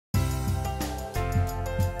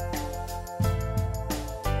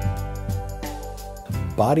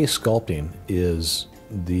Body sculpting is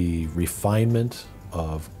the refinement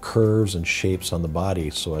of curves and shapes on the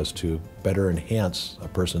body so as to better enhance a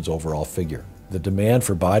person's overall figure. The demand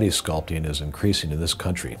for body sculpting is increasing in this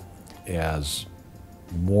country as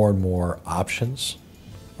more and more options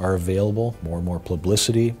are available, more and more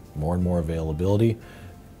publicity, more and more availability.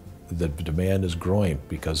 The demand is growing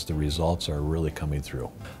because the results are really coming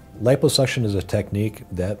through. Liposuction is a technique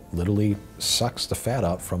that literally sucks the fat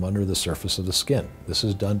out from under the surface of the skin. This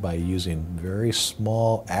is done by using very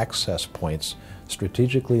small access points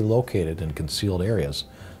strategically located in concealed areas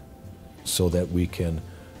so that we can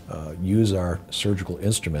use our surgical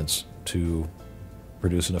instruments to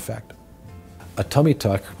produce an effect. A tummy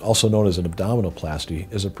tuck, also known as an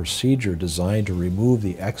abdominoplasty, is a procedure designed to remove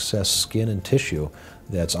the excess skin and tissue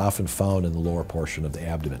that's often found in the lower portion of the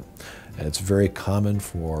abdomen. And it's very common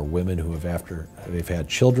for women who have, after they've had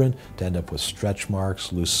children, to end up with stretch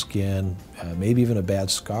marks, loose skin, maybe even a bad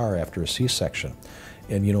scar after a C-section.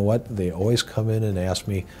 And you know what? They always come in and ask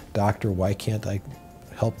me, "Doctor, why can't I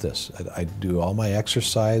help this? I do all my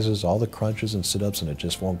exercises, all the crunches and sit-ups, and it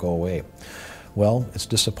just won't go away." Well, it's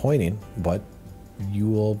disappointing, but you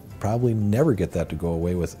will probably never get that to go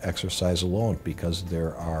away with exercise alone, because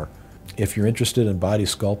if you're interested in body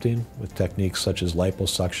sculpting with techniques such as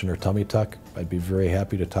liposuction or tummy tuck, I'd be very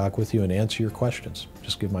happy to talk with you and answer your questions.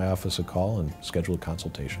 Just give my office a call and schedule a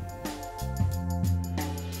consultation.